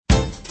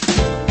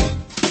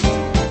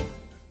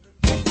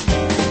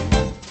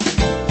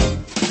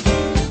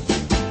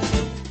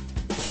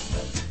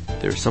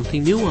There's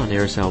something new on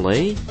Airs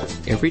LA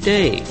every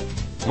day.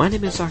 My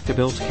name is Dr.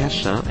 Bill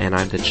Takeshita, and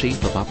I'm the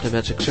Chief of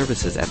Optometric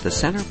Services at the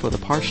Center for the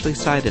Partially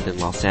Sighted in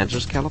Los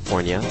Angeles,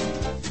 California,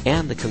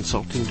 and the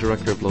Consulting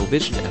Director of Low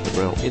Vision at the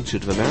Braille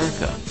Institute of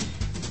America.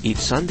 Each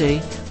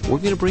Sunday, we're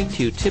going to bring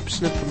to you tips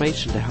and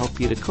information to help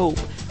you to cope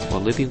while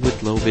living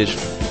with low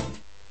vision.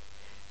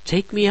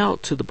 Take me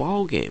out to the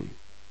ball game.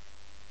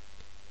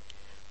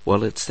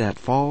 Well, it's that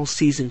fall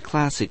season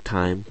classic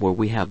time where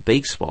we have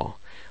baseball,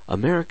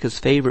 America's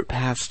favorite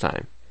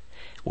pastime.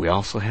 We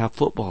also have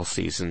football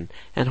season,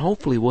 and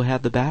hopefully we'll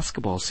have the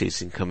basketball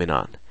season coming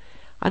on.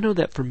 I know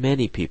that for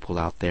many people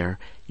out there,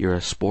 you're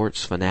a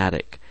sports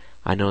fanatic.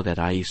 I know that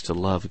I used to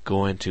love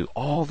going to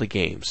all the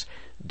games,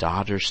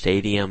 Dodger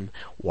Stadium,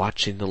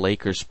 watching the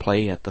Lakers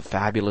play at the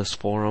Fabulous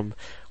Forum.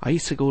 I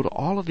used to go to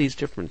all of these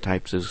different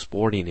types of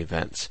sporting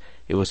events.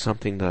 It was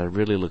something that I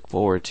really looked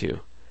forward to.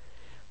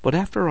 But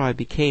after I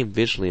became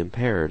visually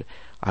impaired,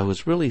 I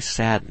was really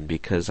saddened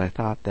because I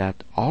thought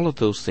that all of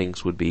those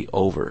things would be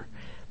over.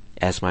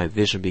 As my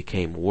vision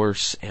became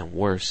worse and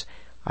worse,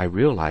 I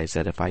realized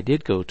that if I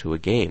did go to a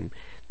game,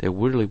 there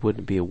really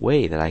wouldn't be a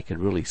way that I could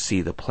really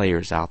see the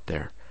players out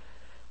there.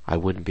 I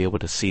wouldn't be able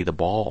to see the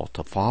ball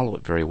to follow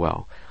it very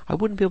well. I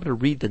wouldn't be able to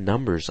read the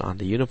numbers on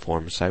the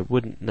uniforms. I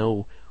wouldn't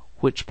know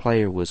which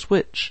player was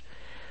which.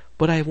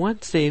 But I one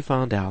day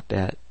found out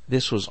that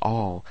this was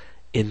all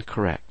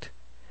incorrect.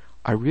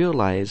 I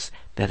realized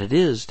that it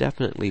is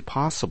definitely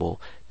possible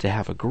to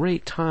have a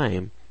great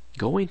time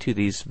going to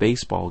these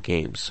baseball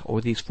games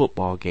or these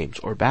football games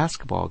or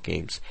basketball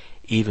games,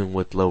 even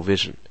with low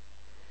vision.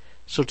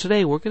 So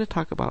today we're going to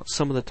talk about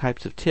some of the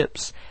types of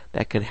tips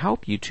that can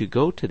help you to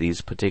go to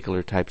these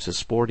particular types of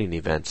sporting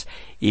events,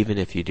 even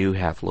if you do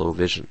have low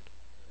vision.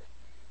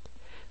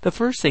 The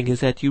first thing is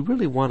that you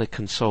really want to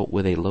consult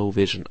with a low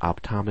vision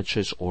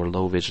optometrist or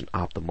low vision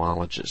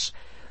ophthalmologist.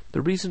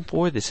 The reason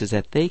for this is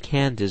that they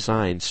can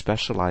design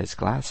specialized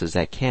glasses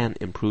that can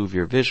improve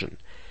your vision.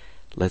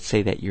 Let's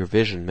say that your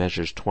vision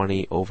measures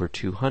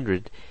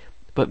 20/200,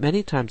 but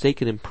many times they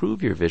can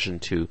improve your vision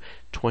to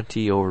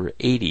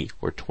 20/80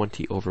 or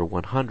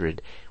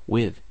 20/100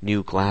 with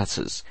new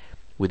glasses.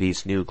 With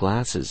these new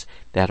glasses,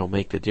 that'll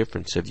make the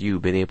difference of you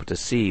being able to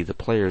see the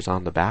players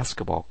on the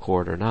basketball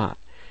court or not.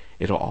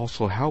 It'll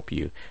also help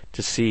you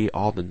to see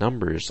all the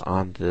numbers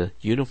on the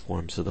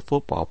uniforms of the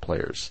football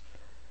players.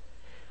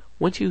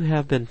 Once you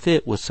have been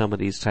fit with some of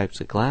these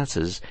types of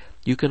glasses,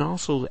 you can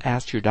also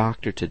ask your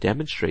doctor to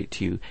demonstrate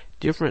to you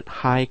different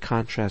high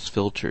contrast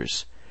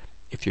filters.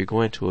 If you're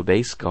going to a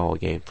baseball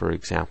game, for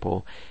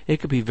example,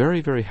 it could be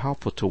very, very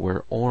helpful to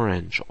wear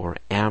orange or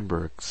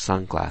amber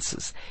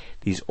sunglasses.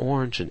 These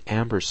orange and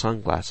amber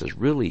sunglasses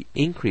really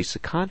increase the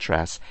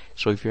contrast,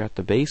 so if you're at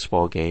the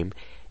baseball game,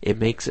 it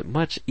makes it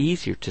much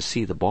easier to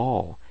see the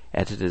ball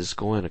as it is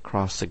going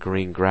across the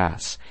green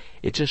grass.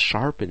 It just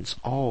sharpens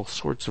all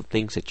sorts of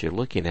things that you're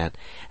looking at,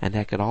 and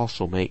that could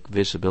also make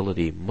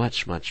visibility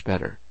much, much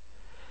better.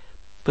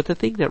 But the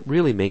thing that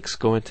really makes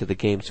going to the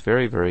games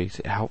very, very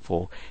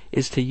helpful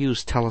is to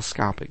use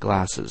telescopic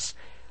glasses.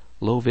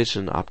 Low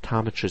vision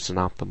optometrists and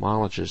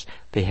ophthalmologists,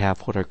 they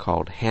have what are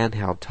called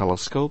handheld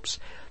telescopes,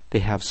 they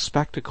have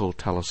spectacle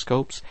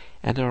telescopes,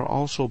 and there are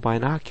also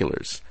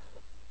binoculars.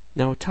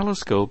 Now, a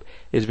telescope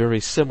is very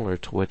similar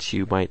to what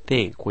you might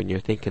think when you're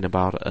thinking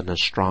about an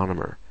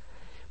astronomer.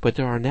 But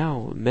there are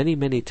now many,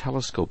 many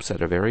telescopes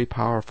that are very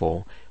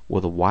powerful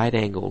with a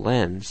wide-angle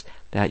lens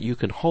that you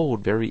can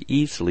hold very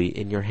easily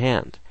in your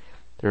hand.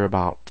 They're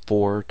about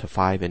 4 to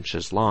 5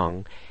 inches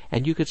long,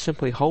 and you could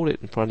simply hold it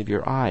in front of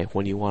your eye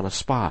when you want to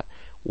spot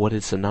what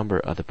is the number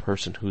of the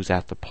person who's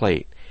at the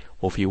plate,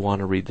 or if you want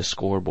to read the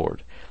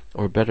scoreboard.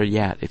 Or better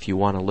yet, if you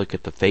want to look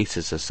at the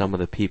faces of some of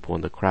the people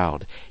in the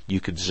crowd, you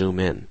could zoom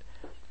in.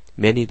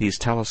 Many of these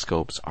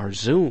telescopes are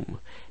zoom,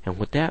 and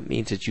what that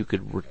means is you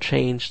could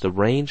change the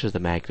range of the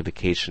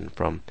magnification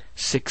from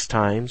 6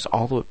 times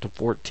all the way up to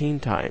 14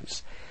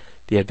 times.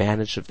 The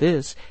advantage of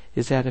this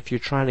is that if you're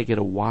trying to get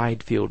a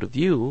wide field of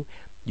view,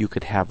 you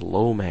could have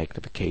low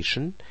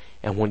magnification,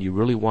 and when you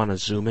really want to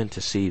zoom in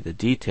to see the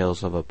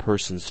details of a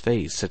person's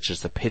face, such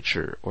as the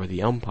pitcher or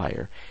the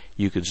umpire,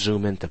 you could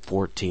zoom into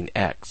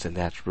 14x, and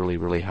that's really,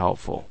 really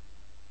helpful.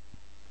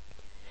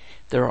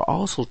 There are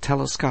also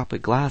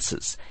telescopic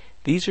glasses.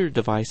 These are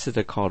devices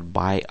that are called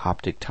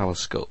bioptic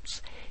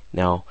telescopes.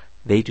 Now,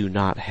 they do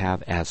not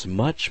have as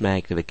much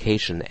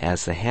magnification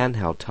as the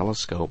handheld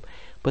telescope,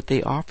 but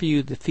they offer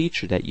you the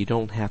feature that you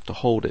don't have to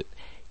hold it.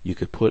 You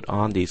could put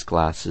on these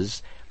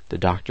glasses, the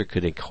doctor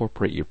could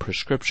incorporate your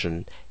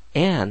prescription,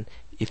 and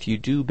if you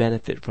do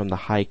benefit from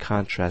the high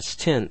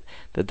contrast tint,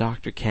 the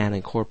doctor can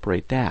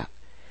incorporate that.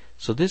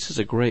 So this is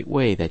a great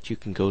way that you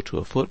can go to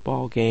a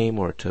football game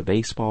or to a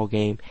baseball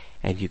game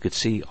and you could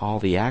see all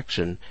the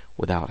action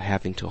without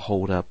having to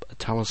hold up a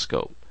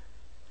telescope.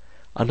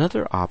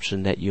 Another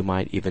option that you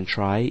might even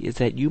try is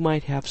that you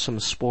might have some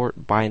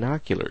sport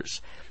binoculars.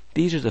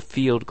 These are the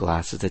field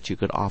glasses that you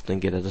could often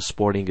get at a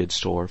sporting goods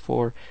store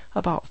for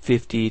about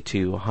 $50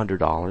 to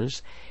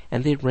 $100,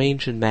 and they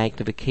range in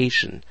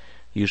magnification.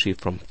 usually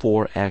from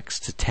 4x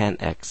to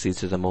 10x.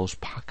 These are the most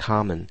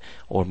common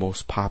or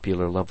most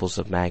popular levels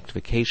of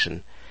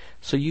magnification.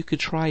 So you could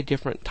try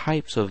different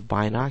types of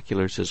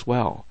binoculars as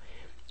well.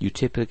 You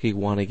typically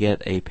want to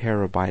get a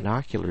pair of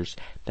binoculars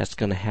that's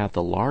going to have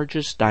the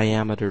largest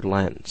diameter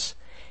lens,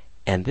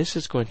 and this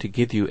is going to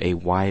give you a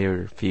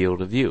wider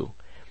field of view.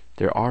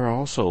 There are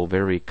also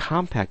very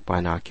compact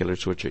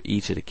binoculars which are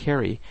easy to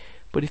carry,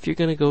 but if you're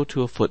going to go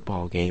to a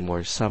football game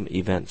or some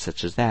event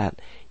such as that,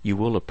 you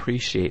will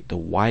appreciate the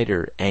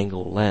wider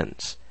angle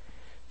lens.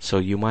 So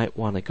you might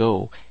want to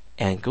go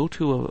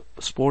to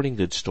a sporting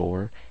goods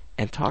store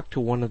and talk to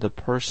one of the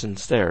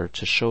persons there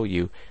to show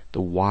you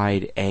the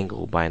wide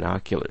angle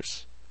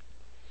binoculars.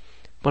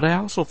 But I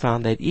also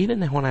found that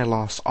even when I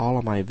lost all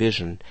of my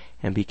vision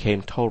and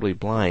became totally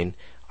blind,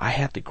 I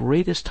had the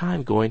greatest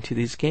time going to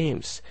these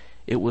games.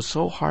 It was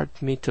so hard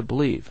for me to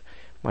believe.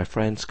 My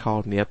friends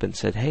called me up and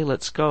said, "Hey,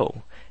 let's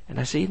go." And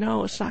I said,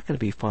 "No, it's not going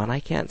to be fun. I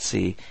can't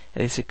see."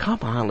 And they said, "Come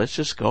on, let's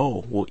just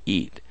go. We'll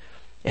eat."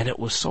 And it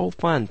was so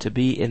fun to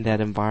be in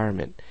that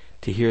environment,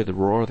 to hear the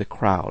roar of the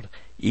crowd,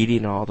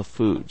 eating all the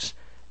foods.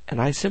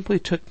 And I simply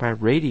took my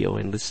radio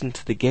and listened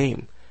to the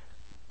game.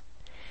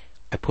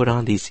 I put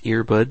on these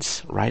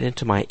earbuds right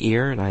into my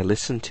ear and I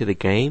listened to the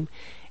game,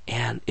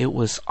 and it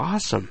was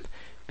awesome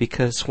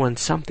because when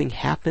something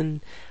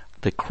happened,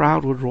 the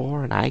crowd would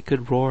roar and I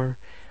could roar.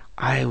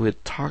 I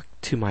would talk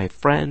to my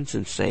friends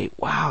and say,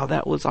 "Wow,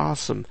 that was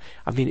awesome."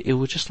 I mean, it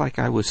was just like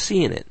I was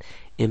seeing it.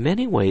 In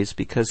many ways,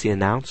 because the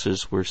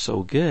announcers were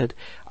so good,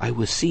 I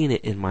was seeing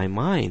it in my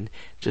mind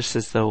just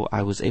as though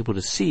I was able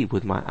to see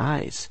with my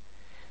eyes.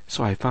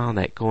 So I found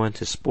that going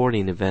to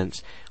sporting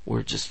events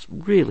were just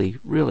really,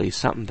 really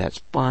something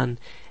that's fun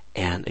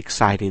and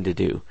exciting to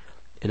do.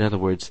 In other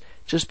words,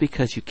 just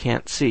because you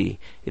can't see,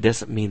 it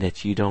doesn't mean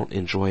that you don't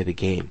enjoy the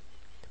game.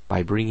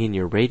 By bringing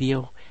your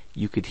radio,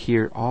 you could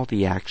hear all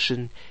the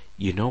action,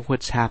 you know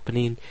what's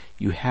happening,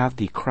 you have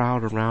the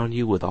crowd around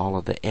you with all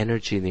of the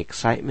energy and the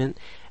excitement,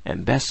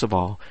 and best of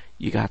all,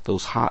 you got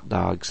those hot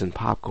dogs and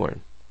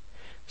popcorn.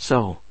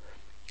 So,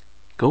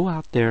 go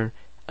out there,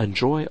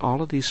 enjoy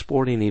all of these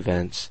sporting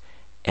events,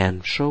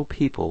 and show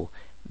people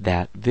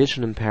that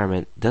vision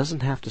impairment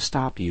doesn't have to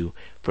stop you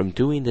from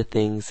doing the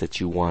things that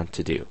you want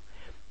to do.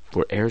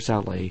 For Airs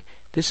LA,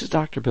 this is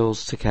Dr.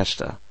 Bills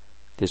Takeshita.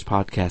 This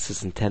podcast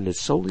is intended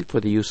solely for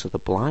the use of the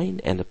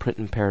blind and the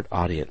print-impaired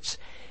audience.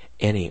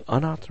 Any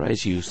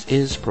unauthorized use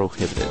is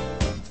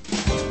prohibited.